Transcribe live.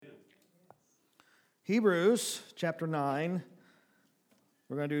Hebrews chapter 9.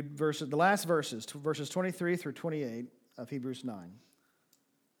 We're going to do the last verses 23 through 28 of Hebrews 9.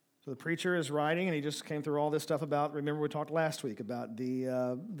 So the preacher is writing, and he just came through all this stuff about, remember we talked last week about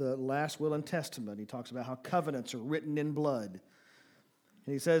the last will and testament. He talks about how covenants are written in blood.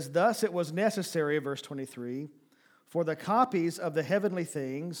 And he says, thus it was necessary, verse 23, for the copies of the heavenly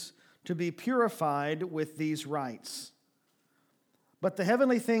things to be purified with these rites. But the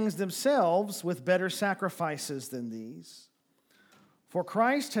heavenly things themselves with better sacrifices than these. For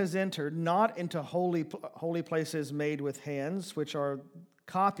Christ has entered not into holy places made with hands, which are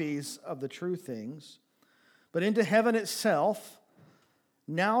copies of the true things, but into heaven itself,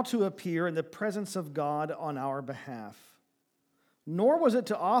 now to appear in the presence of God on our behalf. Nor was it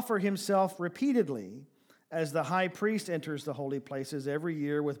to offer himself repeatedly, as the high priest enters the holy places every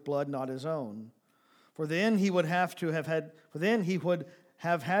year with blood not his own. For then he would have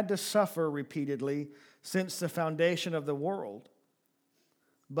had to suffer repeatedly since the foundation of the world.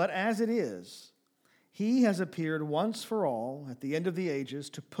 But as it is, he has appeared once for all at the end of the ages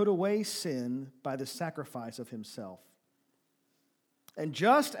to put away sin by the sacrifice of himself. And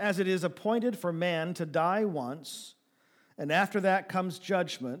just as it is appointed for man to die once, and after that comes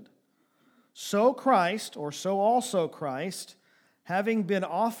judgment, so also Christ, having been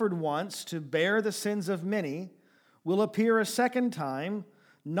offered once to bear the sins of many, will appear a second time,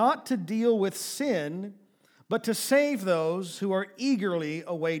 not to deal with sin, but to save those who are eagerly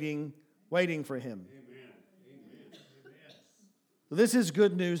waiting for him. Amen. This is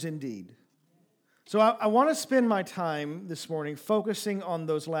good news indeed. So I want to spend my time this morning focusing on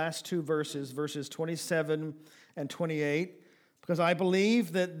those last two verses 27 and 28, because I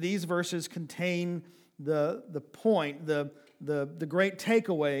believe that these verses contain the point, the great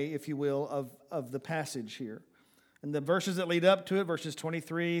takeaway, if you will, of the passage here. And the verses that lead up to it, verses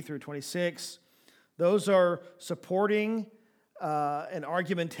 23 through 26, those are supporting an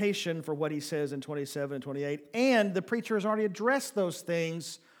argumentation for what he says in 27 and 28. And the preacher has already addressed those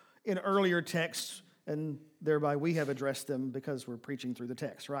things in earlier texts, and thereby we have addressed them because we're preaching through the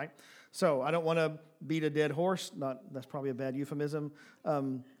text, right? So I don't want to beat a dead horse. That's probably a bad euphemism. I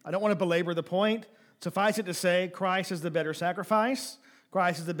don't want to belabor the point. Suffice it to say, Christ is the better sacrifice.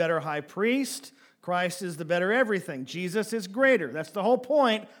 Christ is the better high priest. Christ is the better everything. Jesus is greater. That's the whole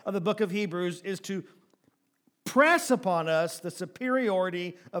point of the book of Hebrews, is to press upon us the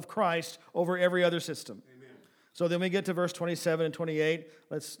superiority of Christ over every other system. Amen. So then we get to verse 27 and 28.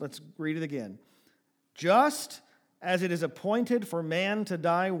 Let's read it again. Just as it is appointed for man to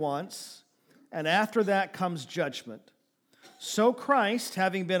die once, and after that comes judgment, so Christ,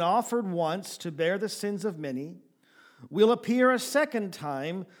 having been offered once to bear the sins of many, will appear a second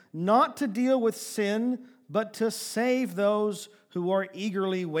time, not to deal with sin, but to save those who are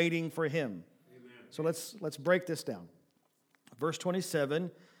eagerly waiting for him. Amen. So let's break this down. Verse 27,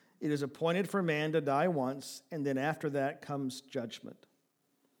 it is appointed for man to die once, and then after that comes judgment.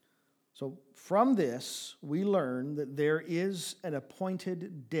 So from this, we learn that there is an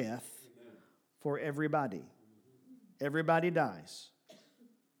appointed death for everybody. Everybody dies.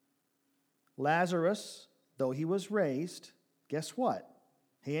 Lazarus, though he was raised, guess what?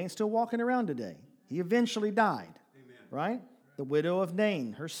 He ain't still walking around today. He eventually died, Amen. Right? The widow of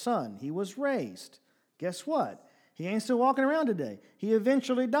Nain, her son, he was raised. Guess what? He ain't still walking around today. He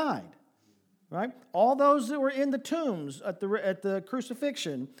eventually died, right? All those that were in the tombs at the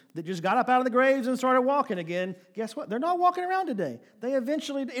crucifixion that just got up out of the graves and started walking again, guess what? They're not walking around today.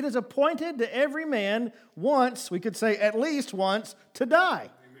 It is appointed to every man once, we could say at least once, to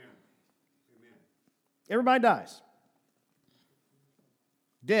die. Everybody dies.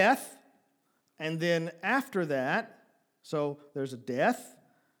 Death, and then after that, so there's a death,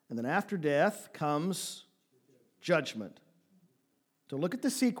 and then after death comes judgment. So look at the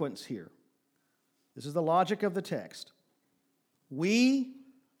sequence here. This is the logic of the text. We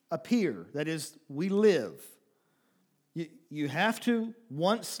appear, that is, we live. You have to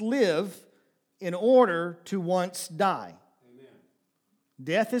once live in order to once die.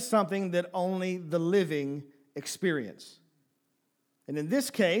 Death is something that only the living experience. And in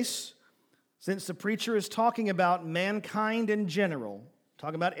this case, since the preacher is talking about mankind in general,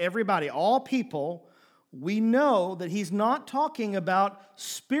 talking about everybody, all people, we know that he's not talking about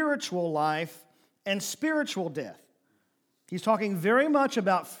spiritual life and spiritual death. He's talking very much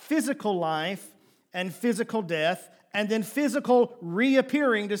about physical life and physical death, and then physical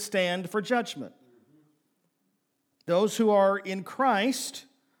reappearing to stand for judgment. Those who are in Christ,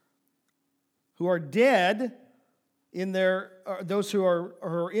 who are dead those who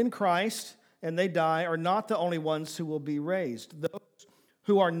are in Christ and they die, are not the only ones who will be raised. Those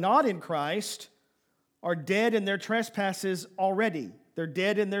who are not in Christ are dead in their trespasses already. They're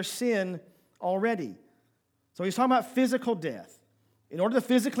dead in their sin already. So he's talking about physical death. In order to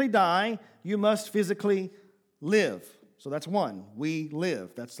physically die, you must physically live. So that's one. We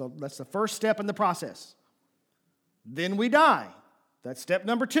live. That's the first step in the process. Then we die. That's step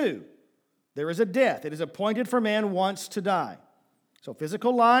number 2. There is a death. It is appointed for man once to die. So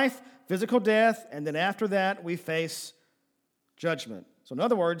physical life, physical death, and then after that we face judgment. So in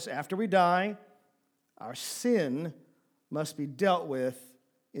other words, after we die, our sin must be dealt with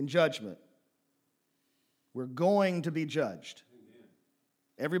in judgment. We're going to be judged. Amen.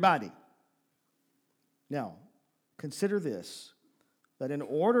 Everybody. Now, consider this, that in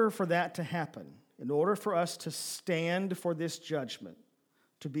order for that to happen, in order for us to stand for this judgment,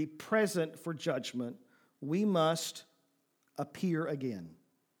 to be present for judgment, we must appear again.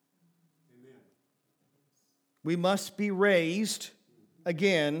 Amen. We must be raised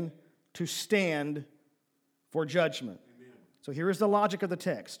again to stand for judgment. Amen. So here is the logic of the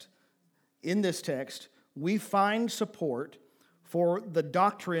text. In this text, we find support for the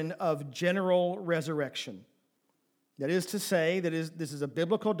doctrine of general resurrection. That is to say, this is a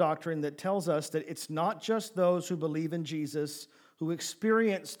biblical doctrine that tells us that it's not just those who believe in Jesus who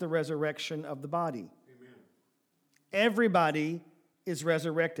experience the resurrection of the body. Amen. Everybody is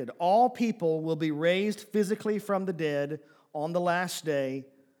resurrected. All people will be raised physically from the dead on the last day.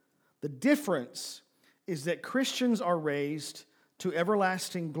 The difference is that Christians are raised to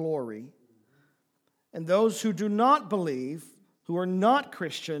everlasting glory, and those who do not believe, who are not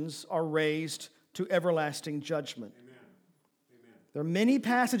Christians, are raised to everlasting judgment. Amen. Amen. There are many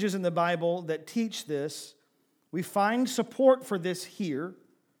passages in the Bible that teach this. We find support for this here,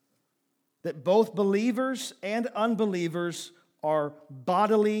 that both believers and unbelievers are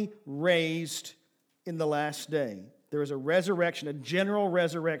bodily raised in the last day. There is a resurrection, a general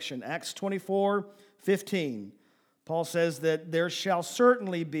resurrection. Acts 24:15. Paul says that there shall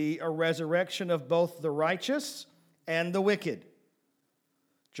certainly be a resurrection of both the righteous and the wicked.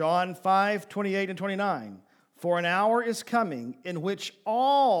 John 5:28 and 29. For an hour is coming in which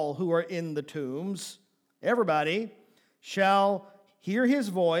all who are in the tombs, everybody, shall hear his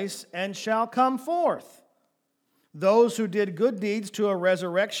voice and shall come forth. Those who did good deeds to a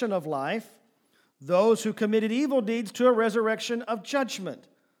resurrection of life, those who committed evil deeds to a resurrection of judgment.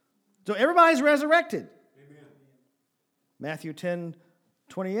 So everybody's resurrected. Amen. Matthew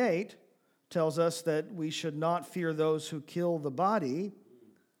 10:28 tells us that we should not fear those who kill the body,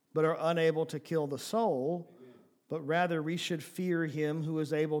 but are unable to kill the soul, but rather we should fear him who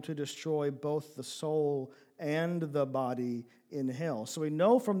is able to destroy both the soul and the body in hell. So we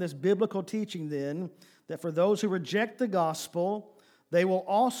know from this biblical teaching then that for those who reject the gospel, they will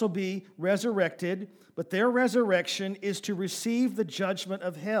also be resurrected, but their resurrection is to receive the judgment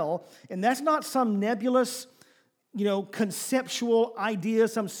of hell. And that's not some nebulous, conceptual idea,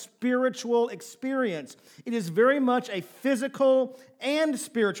 some spiritual experience. It is very much a physical and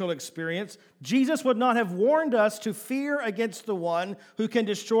spiritual experience. Jesus would not have warned us to fear against the one who can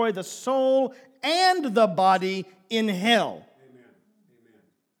destroy the soul and the body in hell. Amen. Amen.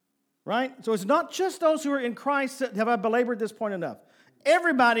 Right? So it's not just those who are in Christ. Have I belabored this point enough?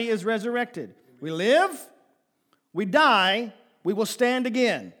 Everybody is resurrected. Amen. We live, we die, we will stand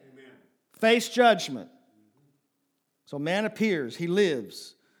again. Amen. Face judgment. So man appears, he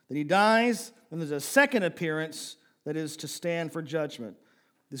lives, then he dies, and there's a second appearance that is to stand for judgment.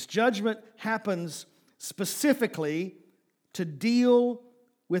 This judgment happens specifically to deal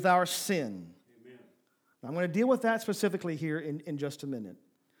with our sin. Amen. I'm going to deal with that specifically here in just a minute.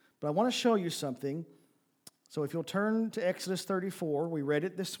 But I want to show you something. So if you'll turn to Exodus 34, we read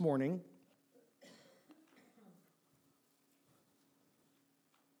it this morning.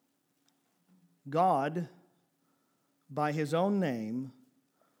 God, by his own name,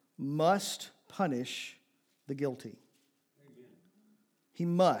 must punish the guilty. Amen. He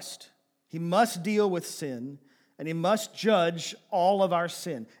must. He must deal with sin, and he must judge all of our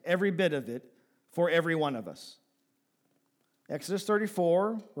sin, every bit of it, for every one of us. Exodus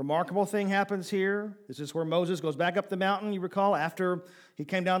 34, remarkable thing happens here. This is where Moses goes back up the mountain, you recall, after he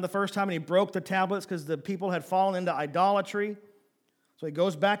came down the first time and he broke the tablets because the people had fallen into idolatry. So he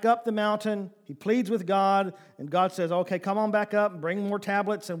goes back up the mountain, he pleads with God, and God says, okay, come on back up and bring more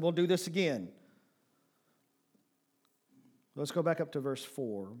tablets and we'll do this again. Let's go back up to verse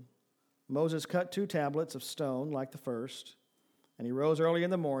 4. Moses cut 2 tablets of stone like the first, and he rose early in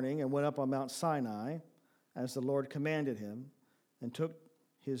the morning and went up on Mount Sinai as the Lord commanded him, and took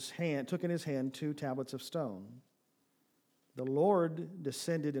in his hand 2 tablets of stone. The Lord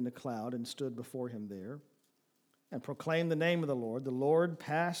descended in a cloud and stood before him there. and proclaimed the name of the Lord. The Lord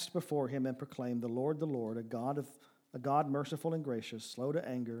passed before him and proclaimed, the Lord, a God merciful and gracious, slow to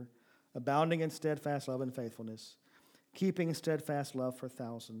anger, abounding in steadfast love and faithfulness, keeping steadfast love for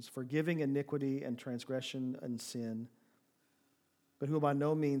thousands, forgiving iniquity and transgression and sin, but who will by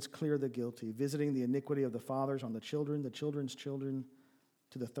no means clear the guilty, visiting the iniquity of the fathers on the children's children,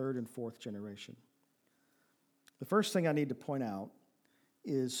 to the third and fourth generation. The first thing I need to point out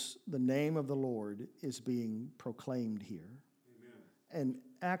is the name of the Lord is being proclaimed here. Amen. And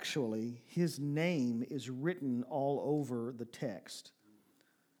actually, his name is written all over the text.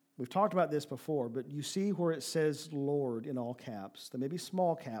 We've talked about this before, but you see where it says Lord in all caps. There may be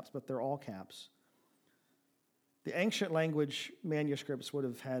small caps, but they're all caps. The ancient language manuscripts would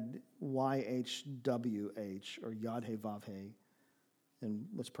have had YHWH, or Yad-He-Vav-He, and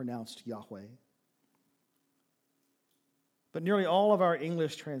was pronounced Yahweh. But nearly all of our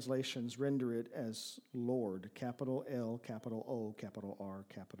English translations render it as Lord, capital L, capital O, capital R,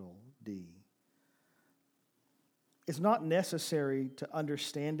 capital D. It's not necessary to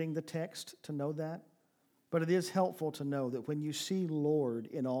understanding the text to know that, but it is helpful to know that when you see Lord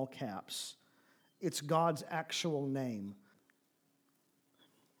in all caps, it's God's actual name.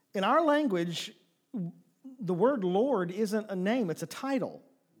 In our language, the word Lord isn't a name, it's a title.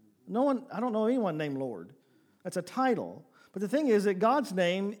 I don't know anyone named Lord. That's a title. But the thing is that God's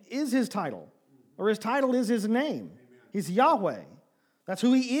name is his title, or his title is his name. Amen. He's Yahweh. That's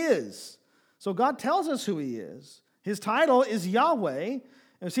who he is. So God tells us who he is. His title is Yahweh. And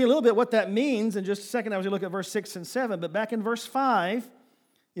we'll see a little bit what that means in just a second as we look at verse 6 and 7. But back in verse 5,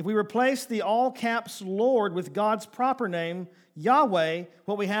 if we replace the all caps Lord with God's proper name, Yahweh,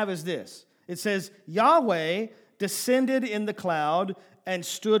 what we have is this. It says, Yahweh descended in the cloud and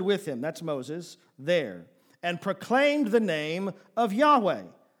stood with him. That's Moses there. And proclaimed the name of Yahweh.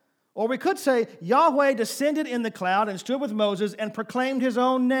 Or we could say, Yahweh descended in the cloud and stood with Moses and proclaimed his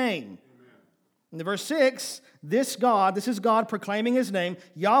own name. Amen. In the verse 6, this is God proclaiming his name.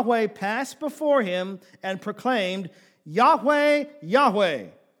 Yahweh passed before him and proclaimed, Yahweh, Yahweh.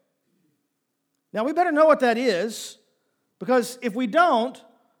 Now we better know what that is, because if we don't,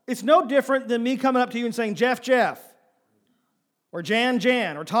 it's no different than me coming up to you and saying, Jeff, Jeff, or Jan,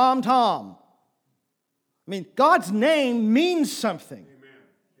 Jan, or Tom, Tom. I mean, God's name means something.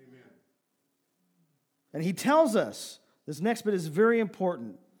 Amen. And he tells us, this next bit is very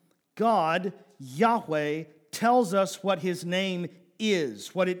important. God, Yahweh, tells us what his name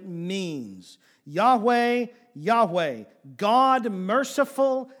is, what it means. Yahweh, Yahweh, God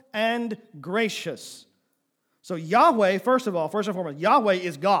merciful and gracious. So Yahweh, first and foremost, Yahweh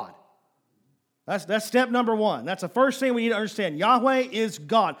is God. That's step number one. That's the first thing we need to understand. Yahweh is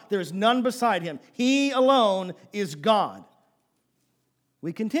God. There is none beside him. He alone is God.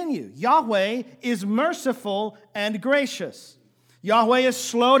 We continue. Yahweh is merciful and gracious. Yahweh is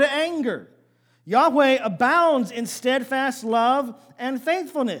slow to anger. Yahweh abounds in steadfast love and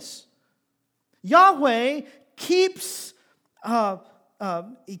faithfulness. Yahweh keeps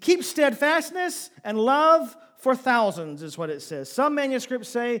steadfastness and love for thousands, is what it says. Some manuscripts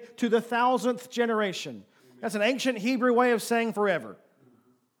say to the 1,000th generation. That's an ancient Hebrew way of saying forever.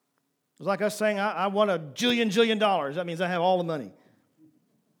 It's like us saying, I want $1 jillion. That means I have all the money.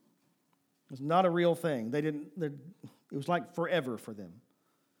 It's not a real thing. It was like forever for them.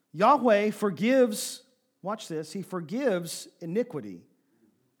 Yahweh forgives, watch this, he forgives iniquity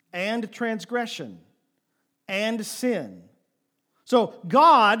and transgression and sin. So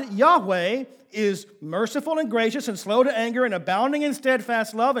God, Yahweh, is merciful and gracious and slow to anger and abounding in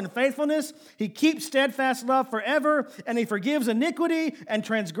steadfast love and faithfulness. He keeps steadfast love forever, and he forgives iniquity and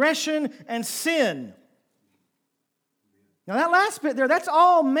transgression and sin. Now that last bit there, that's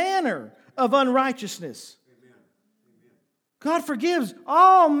all manner of unrighteousness. God forgives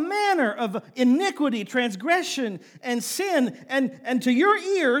all manner of iniquity, transgression, and sin. And to your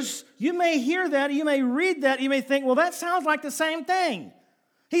ears, you may hear that, you may read that, you may think, well, that sounds like the same thing.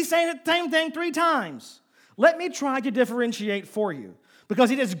 He's saying the same thing 3 times. Let me try to differentiate for you,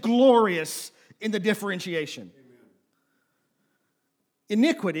 because it is glorious in the differentiation. Amen.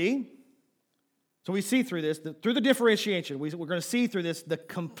 Iniquity, so we see through this, through the differentiation, we're going to see through this the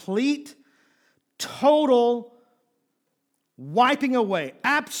complete, total wiping away,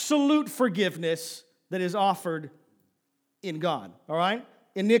 absolute forgiveness that is offered in God, all right?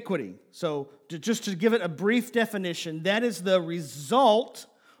 Iniquity. So just to give it a brief definition, that is the result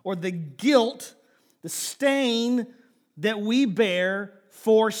or the guilt, the stain that we bear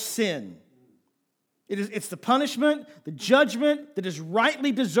for sin. It's the punishment, the judgment that is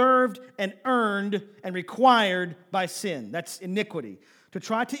rightly deserved and earned and required by sin. That's iniquity. To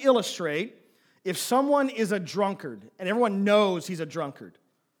try to illustrate, If someone is a drunkard, and everyone knows he's a drunkard,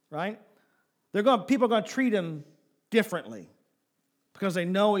 right? People are going to treat him differently because they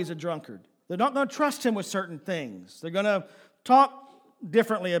know he's a drunkard. They're not going to trust him with certain things. They're going to talk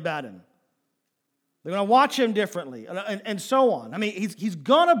differently about him. They're going to watch him differently, and so on. I mean, he's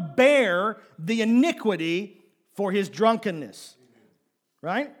going to bear the iniquity for his drunkenness,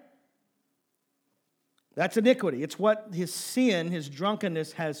 right? That's iniquity. It's what his sin, his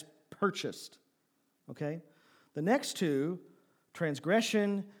drunkenness, has purchased, okay? The next two,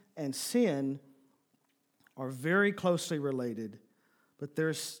 transgression and sin, are very closely related, but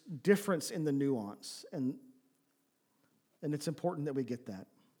there's difference in the nuance, and it's important that we get that.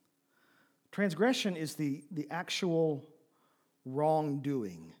 Transgression is the actual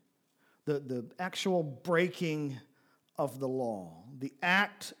wrongdoing, the actual breaking of the law, the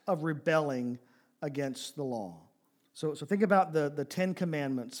act of rebelling against the law. So think about the Ten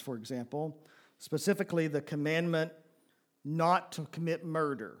Commandments, for example, specifically the commandment not to commit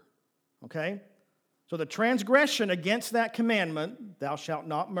murder, okay? So the transgression against that commandment, thou shalt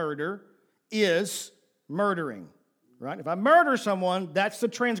not murder, is murdering, right? If I murder someone, that's the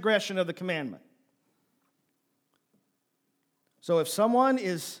transgression of the commandment. So if someone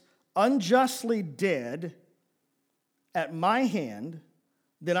is unjustly dead at my hand,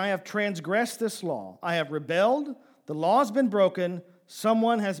 then I have transgressed this law. I have rebelled, the law's been broken,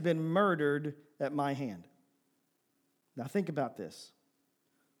 someone has been murdered at my hand. Now think about this.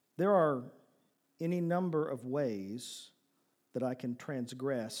 There are any number of ways that I can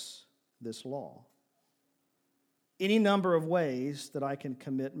transgress this law. Any number of ways that I can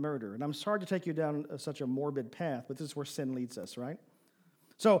commit murder. And I'm sorry to take you down such a morbid path, but this is where sin leads us, right?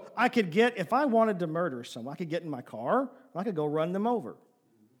 So I could if I wanted to murder someone, I could get in my car, and I could go run them over.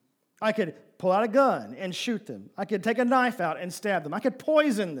 I could pull out a gun and shoot them. I could take a knife out and stab them. I could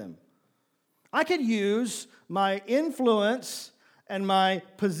poison them. I could use my influence and my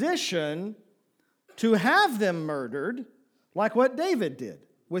position to have them murdered, like what David did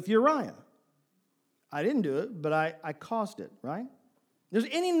with Uriah. I didn't do it, but I caused it, right? There's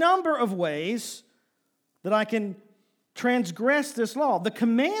any number of ways that I can transgress this law. The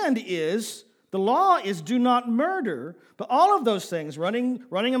command is, the law is do not murder, but all of those things, running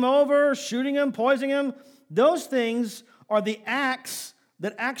them over, shooting them, poisoning them, those things are the acts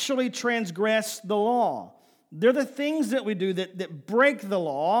that actually transgress the law. They're the things that we do that break the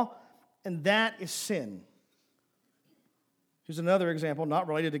law, and that is sin. Here's another example, not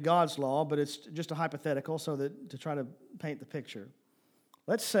related to God's law, but it's just a hypothetical so that to try to paint the picture.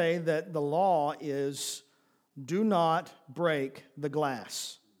 Let's say that the law is do not break the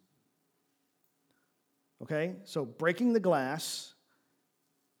glass. Okay? So breaking the glass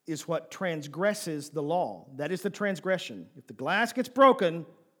is what transgresses the law. That is the transgression. If the glass gets broken,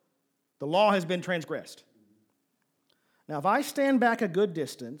 the law has been transgressed. Now, if I stand back a good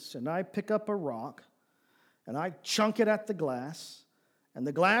distance and I pick up a rock and I chunk it at the glass and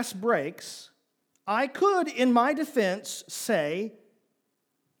the glass breaks, I could, in my defense, say,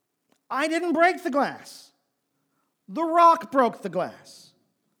 I didn't break the glass. The rock broke the glass.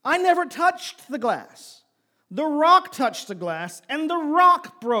 I never touched the glass. The rock touched the glass, and the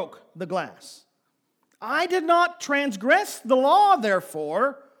rock broke the glass. I did not transgress the law,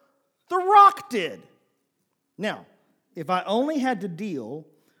 therefore, the rock did. Now, if I only had to deal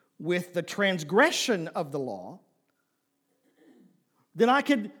with the transgression of the law, then I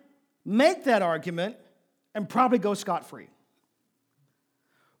could make that argument and probably go scot-free.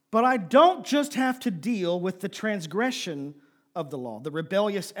 But I don't just have to deal with the transgression of the law, the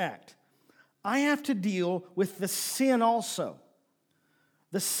rebellious act. I have to deal with the sin also.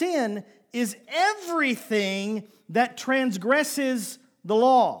 The sin is everything that transgresses the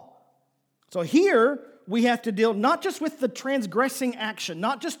law. So here we have to deal not just with the transgressing action,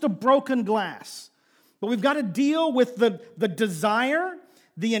 not just the broken glass, but we've got to deal with the desire,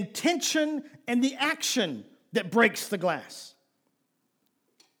 the intention, and the action that breaks the glass.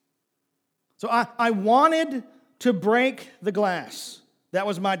 So I wanted to break the glass. That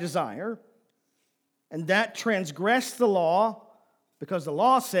was my desire. And that transgressed the law because the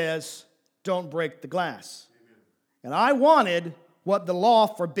law says, don't break the glass. Amen. And I wanted what the law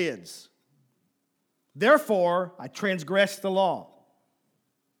forbids. Therefore, I transgressed the law.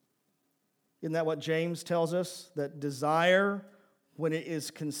 Isn't that what James tells us? That desire, when it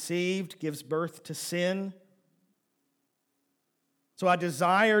is conceived, gives birth to sin. So I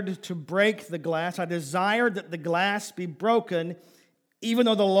desired to break the glass. I desired that the glass be broken. Even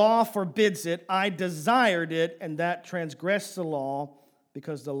though the law forbids it, I desired it, and that transgressed the law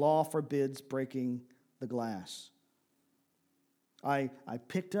because the law forbids breaking the glass. I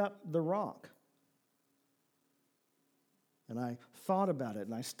picked up the rock. And I thought about it,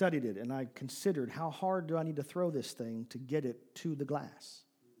 and I studied it, and I considered how hard do I need to throw this thing to get it to the glass.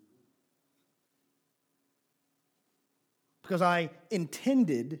 Because I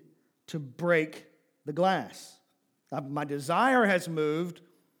intended to break the glass. My desire has moved,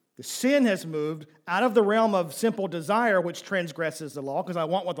 the sin has moved out of the realm of simple desire, which transgresses the law, because I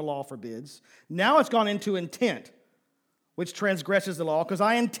want what the law forbids. Now it's gone into intent, which transgresses the law, because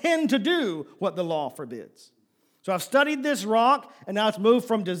I intend to do what the law forbids. So I've studied this rock, and now it's moved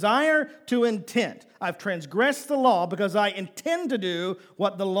from desire to intent. I've transgressed the law because I intend to do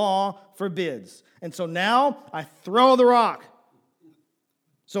what the law forbids. And so now I throw the rock.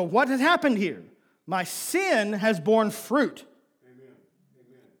 So what has happened here? My sin has borne fruit. Amen.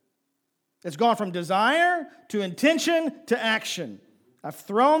 It's gone from desire to intention to action. I've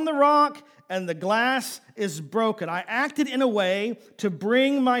thrown the rock, and the glass is broken. I acted in a way to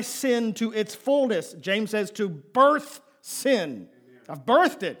bring my sin to its fullness. James says to birth sin. Amen. I've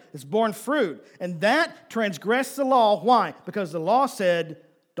birthed it. It's borne fruit. And that transgressed the law. Why? Because the law said,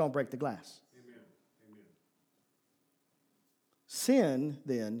 don't break the glass. Amen. Amen. Sin,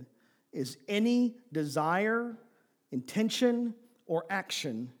 then, is any desire, intention, or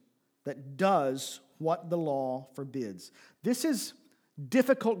action that does what the law forbids. This is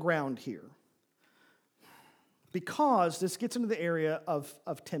difficult ground here, because this gets into the area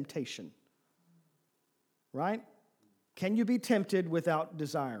of temptation, right? Can you be tempted without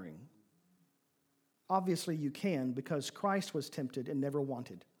desiring? Obviously you can, because Christ was tempted and never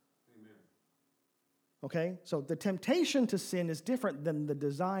wanted. Amen. Okay? So the temptation to sin is different than the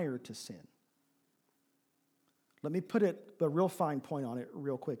desire to sin. Let me put a real fine point on it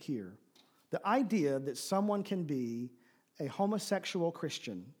real quick here. The idea that someone can be a homosexual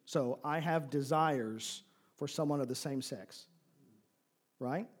Christian, so I have desires for someone of the same sex,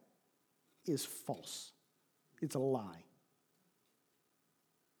 right, is false. It's a lie.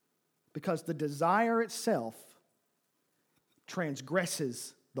 Because the desire itself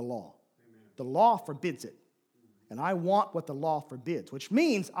transgresses the law. Amen. The law forbids it. And I want what the law forbids, which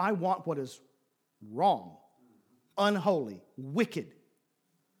means I want what is wrong, unholy, wicked.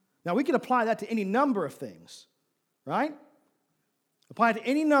 Now, we can apply that to any number of things, right? Apply it to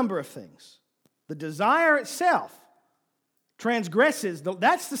any number of things. The desire itself transgresses,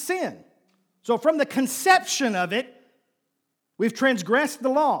 that's the sin. So from the conception of it, we've transgressed the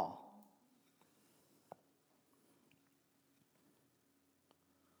law.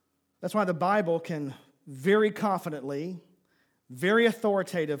 That's why the Bible can very confidently, very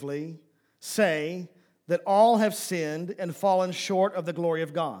authoritatively say that all have sinned and fallen short of the glory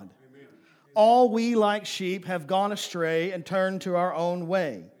of God. Amen. All we like sheep have gone astray and turned to our own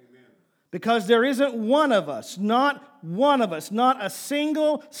way. Because there isn't one of us, not a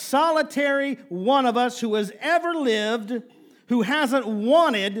single, solitary one of us who has ever lived who hasn't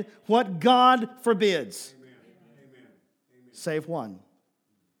wanted what God forbids. Amen. Amen. Save one.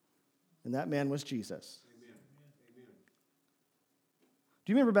 And that man was Jesus. Amen.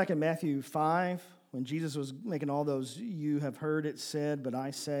 Do you remember back in Matthew 5 when Jesus was making all those "you have heard it said, but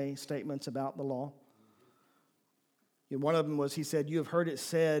I say" statements about the law? And one of them was, he said, "You have heard it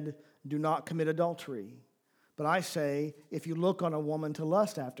said, do not commit adultery. But I say, if you look on a woman to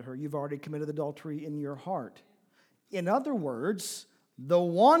lust after her, you've already committed adultery in your heart." In other words, the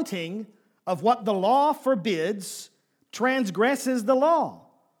wanting of what the law forbids transgresses the law.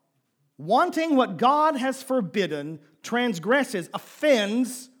 Wanting what God has forbidden transgresses,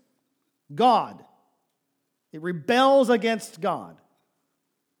 offends God. It rebels against God.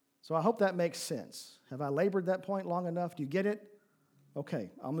 So I hope that makes sense. Have I labored that point long enough? Do you get it?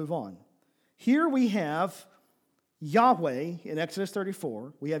 Okay, I'll move on. Here we have Yahweh in Exodus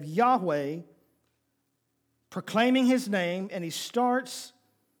 34. We have Yahweh proclaiming his name, and he starts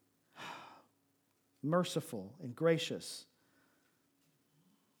merciful and gracious,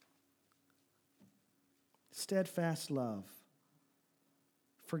 steadfast love,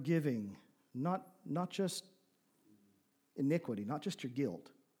 forgiving, not just iniquity, not just your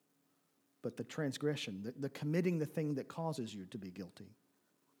guilt, but the transgression, the committing the thing that causes you to be guilty.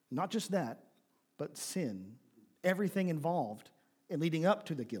 Not just that, but sin, everything involved in leading up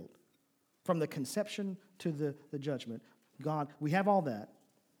to the guilt. From the conception to the judgment. God, we have all that.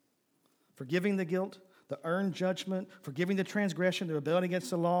 Forgiving the guilt, the earned judgment, forgiving the transgression, the rebellion against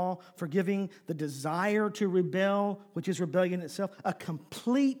the law, forgiving the desire to rebel, which is rebellion itself. A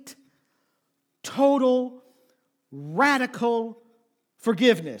complete, total, radical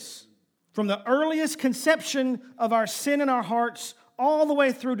forgiveness. From the earliest conception of our sin in our hearts all the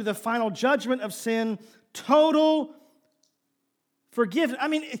way through to the final judgment of sin, total forgiveness. I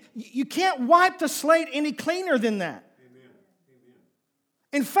mean, you can't wipe the slate any cleaner than that. Amen.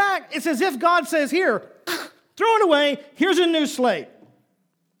 In fact, it's as if God says, here, throw it away, here's a new slate.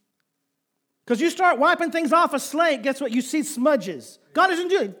 Because you start wiping things off a slate, guess what? You see smudges. God isn't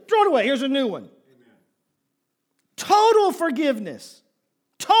doing it. Throw it away, here's a new one. Amen. Total forgiveness.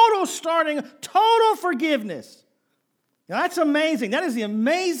 Total forgiveness. Now, that's amazing. That is the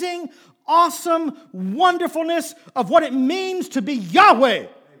amazing, awesome wonderfulness of what it means to be Yahweh. Amen.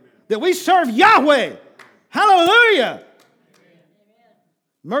 That we serve Yahweh. Amen. Hallelujah.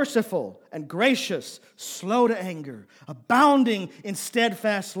 Merciful and gracious, slow to anger, abounding in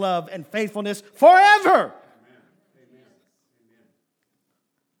steadfast love and faithfulness forever. Amen. Amen.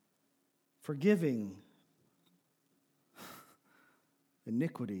 Forgiving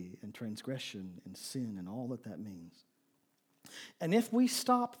iniquity and transgression and sin and all that means. And if we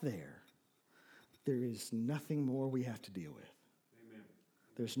stop there, there is nothing more we have to deal with. Amen.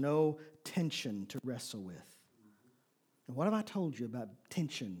 There's no tension to wrestle with. And what have I told you about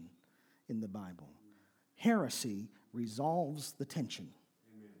tension in the Bible? Heresy resolves the tension.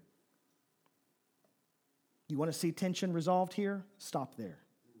 Amen. You want to see tension resolved here? Stop there.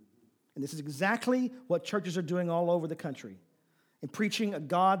 And this is exactly what churches are doing all over the country. In preaching a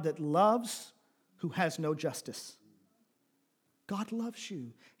God that loves, who has no justice. God loves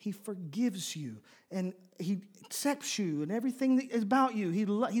you. He forgives you. And He accepts you and everything that is about you.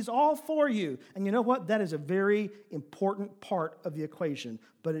 He's all for you. And you know what? That is a very important part of the equation.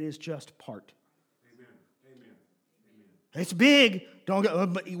 But it is just part. Amen. Amen. Amen. It's big.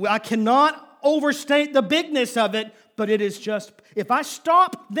 I cannot overstate the bigness of it. But it is just, if I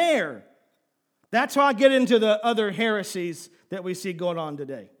stop there, that's how I get into the other heresies that we see going on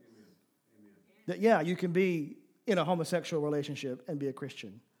today. Amen. That, yeah, you can be in a homosexual relationship and be a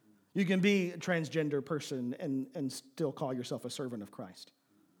Christian. You can be a transgender person and still call yourself a servant of Christ.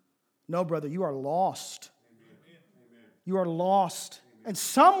 No, brother, you are lost. Amen. You are lost. Amen. And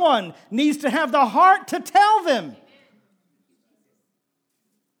someone needs to have the heart to tell them.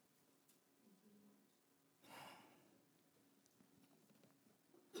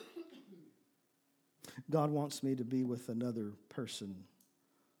 God wants me to be with another person.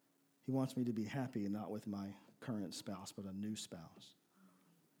 He wants me to be happy and not with my current spouse, but a new spouse.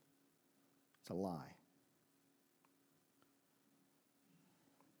 It's a lie.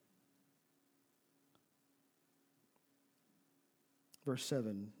 Verse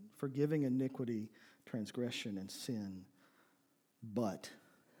 7, forgiving iniquity, transgression, and sin, but.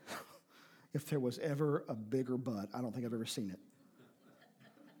 If there was ever a bigger but, I don't think I've ever seen it.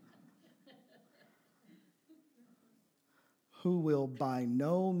 Who will by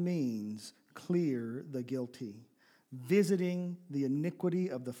no means clear the guilty, visiting the iniquity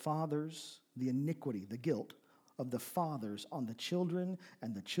of the fathers, the guilt of the fathers on the children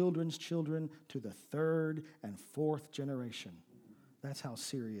and the children's children to the third and fourth generation. That's how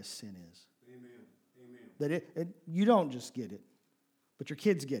serious sin is. Amen. Amen. That you don't just get it, but your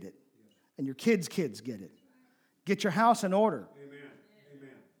kids get it, and your kids' kids get it. Get your house in order. Amen. Amen.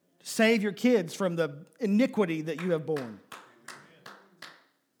 Save your kids from the iniquity that you have borne.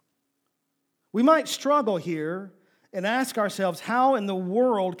 We might struggle here and ask ourselves, how in the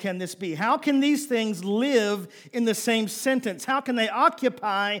world can this be? How can these things live in the same sentence? How can they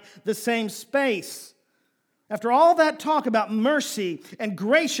occupy the same space? After all that talk about mercy and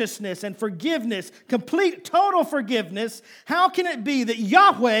graciousness and forgiveness, complete, total forgiveness, how can it be that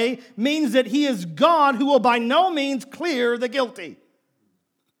Yahweh means that He is God who will by no means clear the guilty?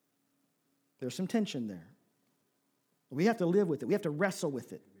 There's some tension there. We have to live with it. We have to wrestle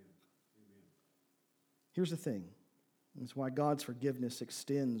with it. Here's the thing. It's why God's forgiveness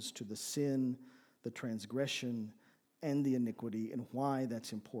extends to the sin, the transgression, and the iniquity, and why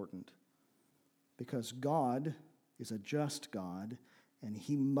that's important. Because God is a just God, and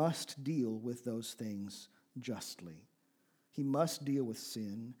He must deal with those things justly. He must deal with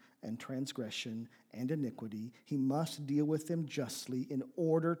sin and transgression and iniquity. He must deal with them justly in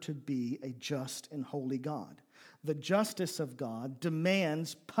order to be a just and holy God. The justice of God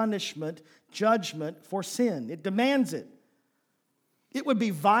demands punishment, judgment for sin. It demands it. It would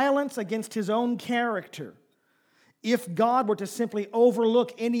be violence against His own character if God were to simply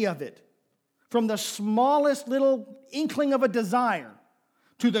overlook any of it, from the smallest little inkling of a desire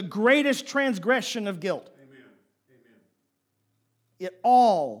to the greatest transgression of guilt. Amen. Amen. It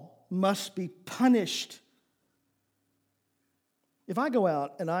all must be punished. If I go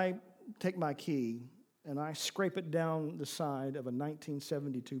out and I take my key and I scrape it down the side of a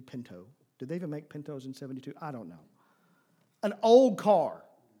 1972 Pinto. Did they even make Pintos in 72? I don't know. An old car,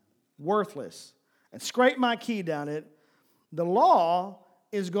 worthless, and scrape my key down it, the law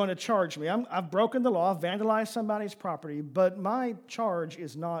is going to charge me. I've broken the law, vandalized somebody's property, but my charge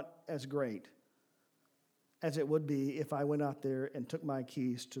is not as great as it would be if I went out there and took my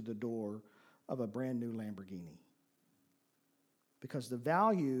keys to the door of a brand new Lamborghini. Because the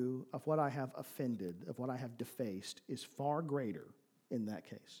value of what I have offended, of what I have defaced, is far greater in that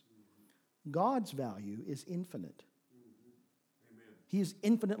case. God's value is infinite. He is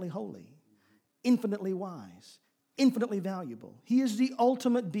infinitely holy, infinitely wise, infinitely valuable. He is the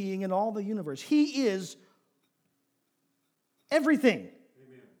ultimate being in all the universe. He is everything.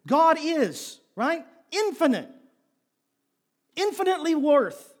 Amen. God is, right? Infinite. Infinitely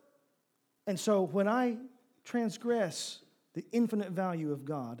worth. And so when I transgress the infinite value of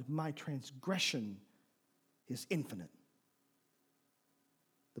God, my transgression is infinite.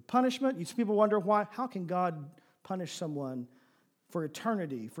 The punishment, you see people wonder why, how can God punish someone for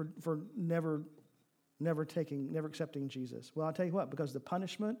eternity, for never accepting Jesus? Well, I'll tell you what, because the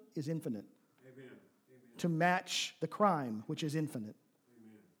punishment is infinite. Amen. Amen. To match the crime, which is infinite.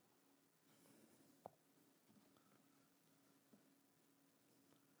 Amen.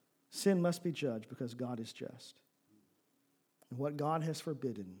 Sin must be judged because God is just. And what God has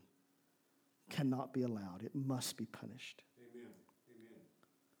forbidden cannot be allowed. It must be punished. Amen. Amen.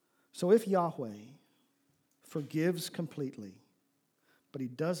 So if Yahweh forgives completely, but he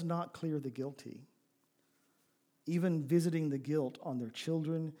does not clear the guilty, even visiting the guilt on their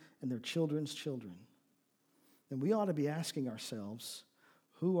children and their children's children, then we ought to be asking ourselves,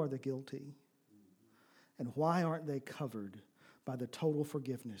 who are the guilty? And why aren't they covered by the total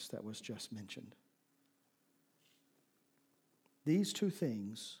forgiveness that was just mentioned? These two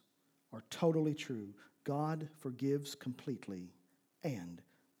things are totally true. God forgives completely, and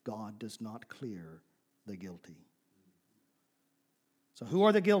God does not clear the guilty. So who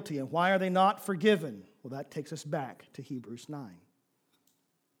are the guilty, and why are they not forgiven? Well, that takes us back to Hebrews 9.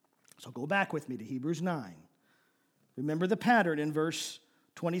 So go back with me to Hebrews 9. Remember the pattern in verse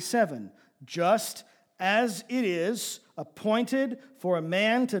 27. Just as it is appointed for a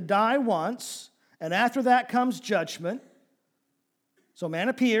man to die once, and after that comes judgment. So man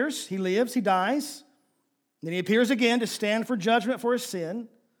appears, he lives, he dies. Then he appears again to stand for judgment for his sin.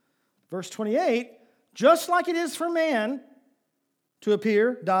 Verse 28, just like it is for man to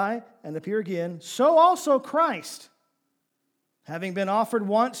appear, die, and appear again, so also Christ, having been offered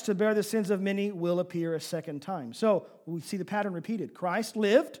once to bear the sins of many, will appear a second time. So we see the pattern repeated. Christ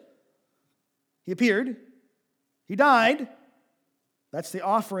lived, he appeared, he died. That's the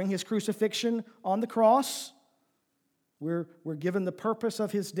offering, his crucifixion on the cross. We're given the purpose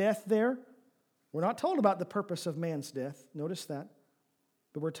of his death there. We're not told about the purpose of man's death. Notice that.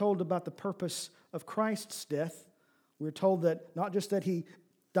 But we're told about the purpose of Christ's death. We're told that not just that he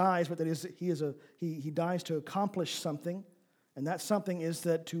dies, but that he dies to accomplish something. And that something is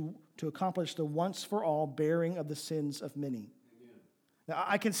that to accomplish the once for all bearing of the sins of many. Amen. Now,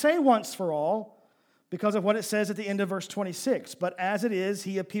 I can say once for all because of what it says at the end of verse 26. But as it is,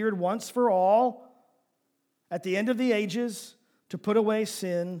 he appeared once for all at the end of the ages to put away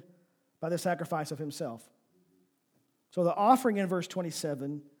sin by the sacrifice of himself. So the offering in verse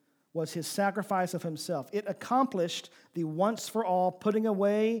 27 was his sacrifice of himself. It accomplished the once for all putting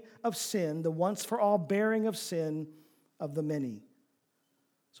away of sin, the once for all bearing of sin of the many.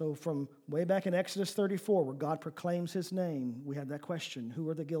 So from way back in Exodus 34, where God proclaims his name, we had that question, who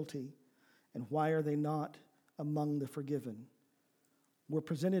are the guilty and why are they not among the forgiven? We're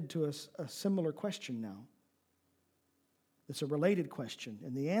presented to us a similar question now. It's a related question,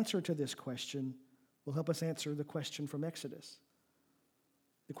 and the answer to this question will help us answer the question from Exodus.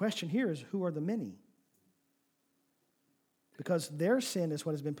 The question here is, who are the many? Because their sin is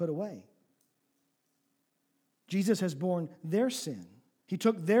what has been put away. Jesus has borne their sin. He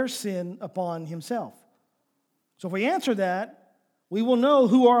took their sin upon himself. So if we answer that, we will know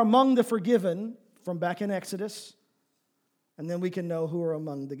who are among the forgiven from back in Exodus, and then we can know who are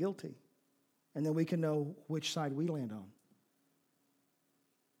among the guilty. And then we can know which side we land on.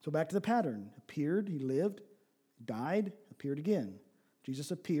 So back to the pattern. Appeared, he lived, died, appeared again.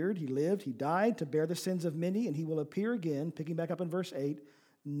 Jesus appeared, he lived, he died to bear the sins of many, and he will appear again, picking back up in verse 8,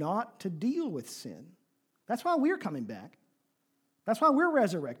 not to deal with sin. That's why we're coming back. That's why we're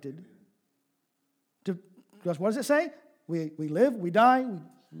resurrected. Because what does it say? We live, we die,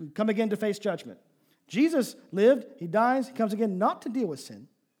 we come again to face judgment. Jesus lived, he dies, he comes again not to deal with sin.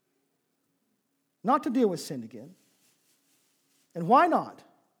 Not to deal with sin again. And why not?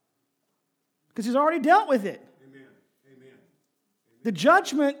 Because he's already dealt with it. Amen. Amen. The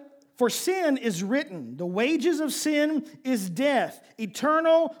judgment for sin is written. The wages of sin is death,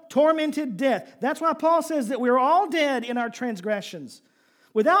 eternal, tormented death. That's why Paul says that we're all dead in our transgressions.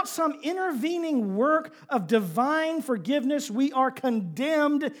 Without some intervening work of divine forgiveness, we are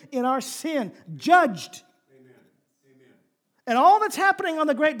condemned in our sin, judged. Amen. Amen. And all that's happening on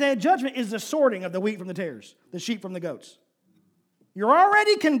the great day of judgment is the sorting of the wheat from the tares, the sheep from the goats. You're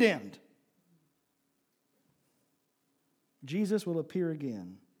already condemned. Jesus will appear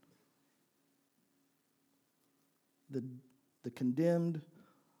again. The condemned,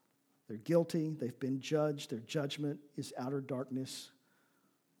 they're guilty, they've been judged, their judgment is outer darkness,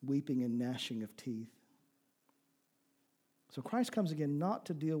 weeping and gnashing of teeth. So Christ comes again not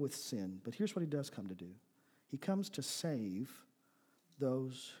to deal with sin, but here's what he does come to do. He comes to save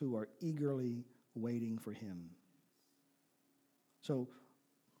those who are eagerly waiting for him. So,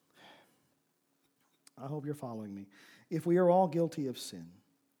 I hope you're following me. If we are all guilty of sin,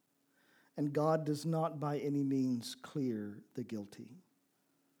 and God does not by any means clear the guilty,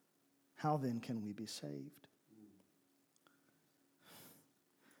 how then can we be saved?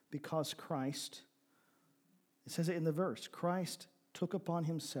 Because Christ, it says it in the verse, Christ took upon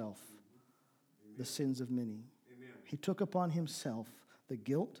himself the sins of many. Amen. He took upon himself the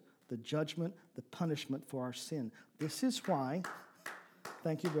guilt, the judgment, the punishment for our sin. This is why,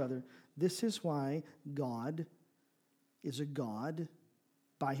 thank you, brother, this is why God is a God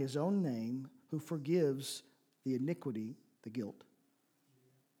by his own name who forgives the iniquity, the guilt,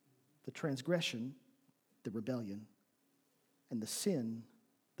 the transgression, the rebellion, and the sin,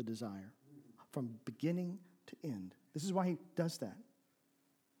 the desire, from beginning to end. This is why he does that.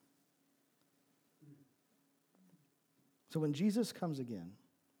 So when Jesus comes again,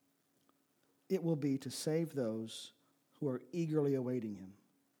 it will be to save those who are eagerly awaiting him.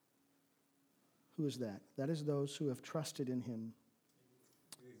 Who is that? That is those who have trusted in him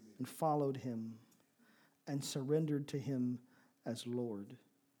and followed him and surrendered to him as Lord.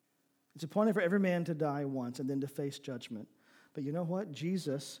 It's appointed for every man to die once and then to face judgment. But you know what?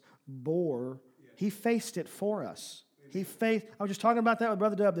 Jesus he faced it for us. I was just talking about that with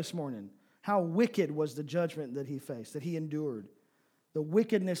Brother Dub this morning. How wicked was the judgment that he faced, that he endured. The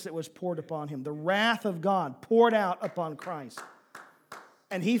wickedness that was poured upon him. The wrath of God poured out upon Christ.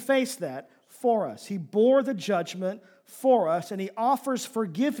 And he faced that for us. He bore the judgment for us, and he offers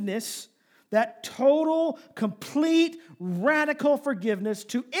forgiveness, that total, complete, radical forgiveness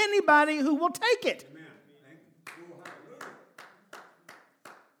to anybody who will take it. Amen.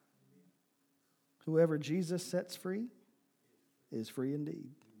 Whoever Jesus sets free is free indeed.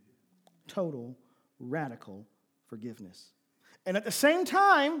 Total, radical forgiveness. And at the same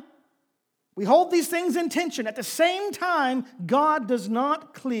time, we hold these things in tension. At the same time, God does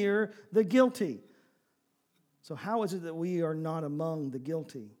not clear the guilty. So how is it that we are not among the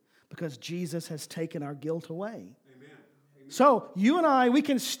guilty? Because Jesus has taken our guilt away. Amen. So you and I, we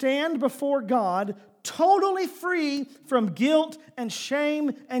can stand before God totally free from guilt and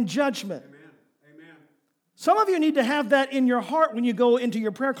shame and judgment. Amen. Amen. Some of you need to have that in your heart when you go into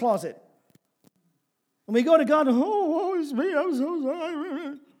your prayer closet. When we go to God, oh, it's me, I'm so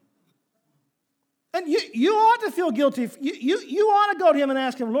sorry. And you ought to feel guilty. You ought to go to him and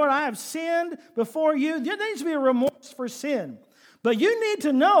ask him, Lord, I have sinned before you. There needs to be a remorse for sin. But you need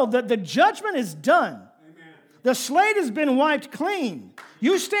to know that the judgment is done. Amen. The slate has been wiped clean.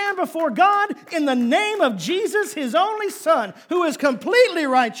 You stand before God in the name of Jesus, his only Son, who is completely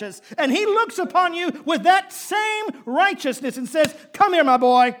righteous. And he looks upon you with that same righteousness and says, come here, my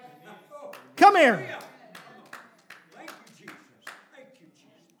boy. Come here. Thank you, Jesus. Thank you,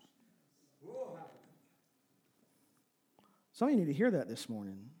 Jesus. Oh, Some of you need to hear that this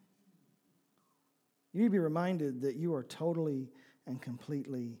morning. You need to be reminded that you are totally and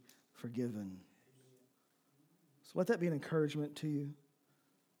completely forgiven. So let that be an encouragement to you,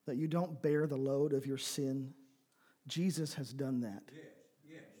 that you don't bear the load of your sin. Jesus has done that.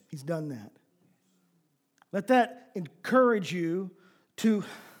 yes. He's done that. Let that encourage you to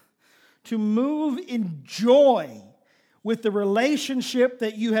move in joy with the relationship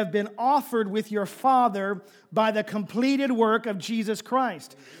that you have been offered with your Father by the completed work of Jesus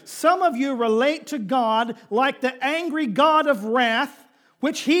Christ. Some of you relate to God like the angry God of wrath,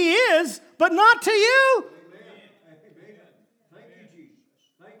 which he is, but not to you. Amen. Amen. Thank you, Jesus.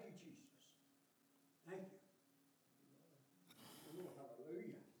 Thank you, Jesus. Thank you. Oh,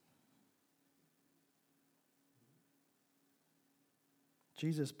 hallelujah.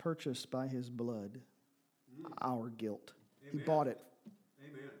 Jesus purchased by his blood our guilt. He Amen. bought it.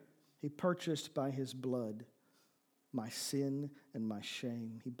 Amen. He purchased by his blood my sin and my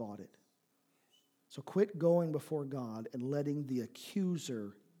shame. He bought it. So quit going before God and letting the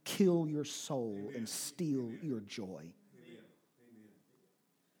accuser kill your soul and steal your joy. Amen.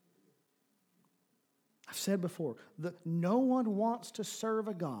 I've said before, no one wants to serve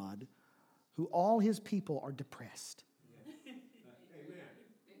a God who all his people are depressed.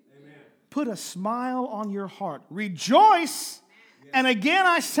 Amen. Put a smile on your heart. Rejoice. And again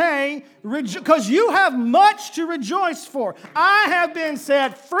I say, because you have much to rejoice for. I have been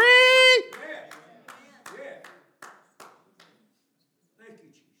set free. Yes. Thank you,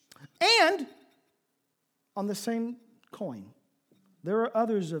 Jesus. And on the same coin, there are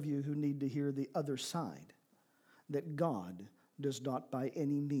others of you who need to hear the other side, that God does not by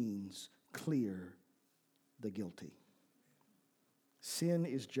any means clear the guilty. Sin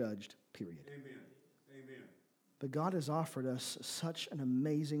is judged, period. Amen. But God has offered us such an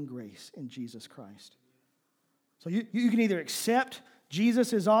amazing grace in Jesus Christ. So you can either accept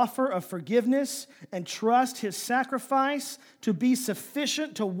Jesus' offer of forgiveness and trust his sacrifice to be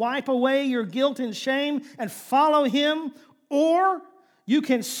sufficient to wipe away your guilt and shame and follow him, or you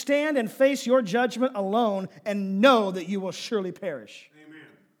can stand and face your judgment alone and know that you will surely perish.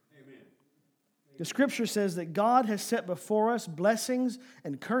 The Scripture says that God has set before us blessings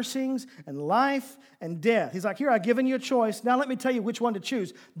and cursings and life and death. He's like, here, I've given you a choice. Now let me tell you which one to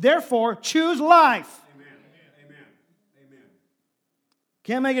choose. Therefore, choose life. Amen.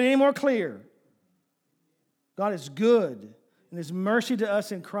 Can't make it any more clear. God is good, and his mercy to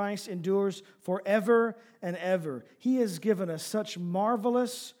us in Christ endures forever and ever. He has given us such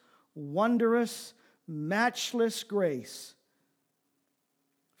marvelous, wondrous, matchless grace,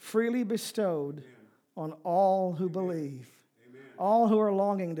 freely bestowed on all who believe, all who are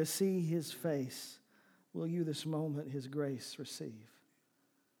longing to see his face. Will you this moment his grace receive?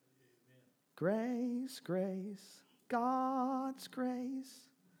 Grace, grace, God's grace.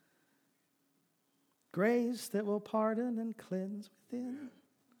 Grace that will pardon and cleanse within.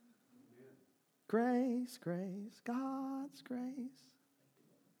 Grace, grace, God's grace.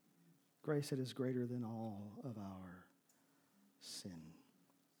 Grace that is greater than all of our sin.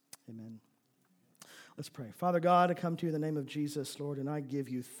 Amen. Let's pray. Father God, I come to you in the name of Jesus, Lord, and I give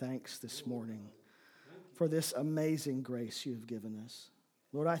you thanks this morning for this amazing grace you have given us.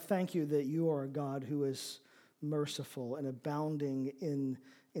 Lord, I thank you that you are a God who is merciful and abounding in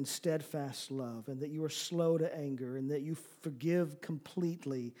steadfast love, and that you are slow to anger, and that you forgive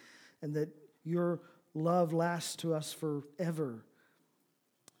completely, and that your love lasts to us forever.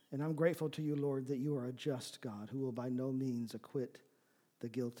 And I'm grateful to you, Lord, that you are a just God who will by no means acquit the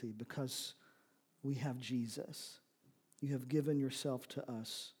guilty, because we have Jesus. You have given yourself to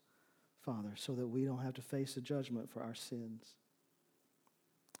us, Father, so that we don't have to face the judgment for our sins,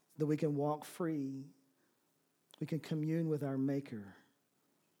 that we can walk free, we can commune with our Maker.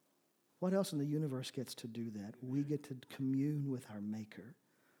 What else in the universe gets to do that? We get to commune with our Maker.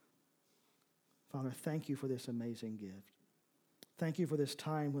 Father, thank you for this amazing gift. Thank you for this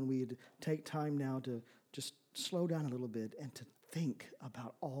time when we take time now to just slow down a little bit and to think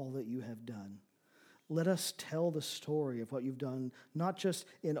about all that you have done. Let us tell the story of what you've done, not just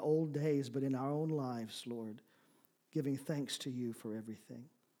in old days, but in our own lives, Lord, giving thanks to you for everything.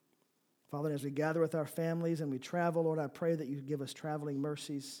 Father, as we gather with our families and we travel, Lord, I pray that you give us traveling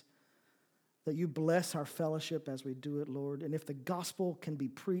mercies, that you bless our fellowship as we do it, Lord. And if the gospel can be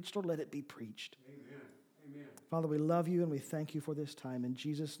preached, Lord, let it be preached. Amen. Father, we love you and we thank you for this time. In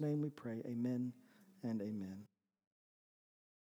Jesus' name we pray, amen and amen.